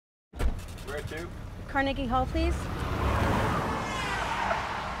Where to? Carnegie Hall, please.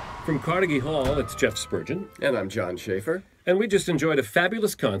 From Carnegie Hall, it's Jeff Spurgeon. And I'm John Schaefer. And we just enjoyed a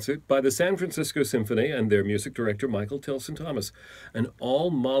fabulous concert by the San Francisco Symphony and their music director, Michael Tilson Thomas. An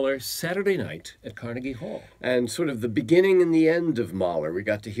all-Mahler Saturday night at Carnegie Hall. And sort of the beginning and the end of Mahler. We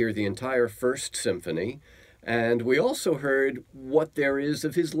got to hear the entire First Symphony. And we also heard what there is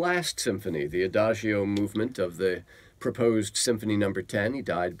of his last symphony, the Adagio movement of the proposed Symphony No. 10. He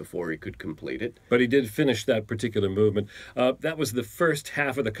died before he could complete it. But he did finish that particular movement. That was the first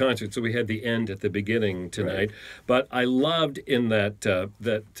half of the concert, so we had the end at the beginning tonight. Right. But I loved in that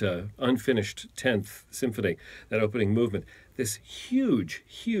unfinished 10th Symphony, that opening movement, this huge,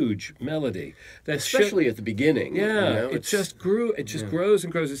 huge melody. That Especially at the beginning. Yeah, you know, it just grew. It just grows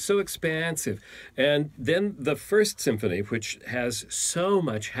and grows. It's so expansive. And then the First Symphony, which has so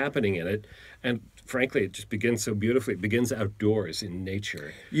much happening in it, and frankly, it just begins so beautifully. It begins outdoors in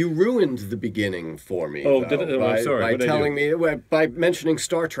nature. You ruined the beginning for me. Oh, though, did it? Oh, I'm sorry. By What'd I telling me, by mentioning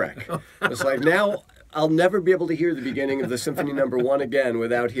Star Trek. It's like, now I'll never be able to hear the beginning of the Symphony No. 1 again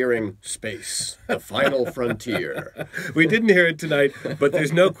without hearing Space, the Final Frontier. We didn't hear it tonight, but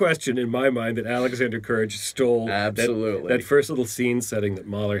there's no question in my mind that Alexander Courage stole that first little scene setting that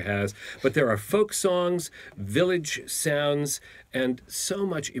Mahler has. But there are folk songs, village sounds, and so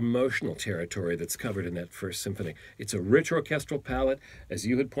much emotional territory that's covered in that First Symphony. It's a rich orchestral palette. As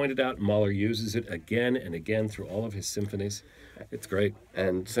you had pointed out, Mahler uses it again and again through all of his symphonies. It's great.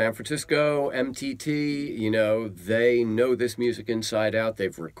 And San Francisco, MTT, you know, they know this music inside out.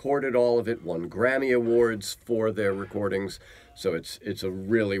 They've recorded all of it, won Grammy Awards for their recordings. So it's a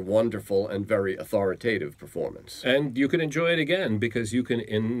really wonderful and very authoritative performance. And you can enjoy it again because you can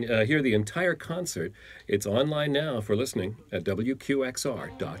hear the entire concert. It's online now for listening at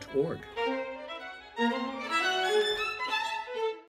WQXR.org.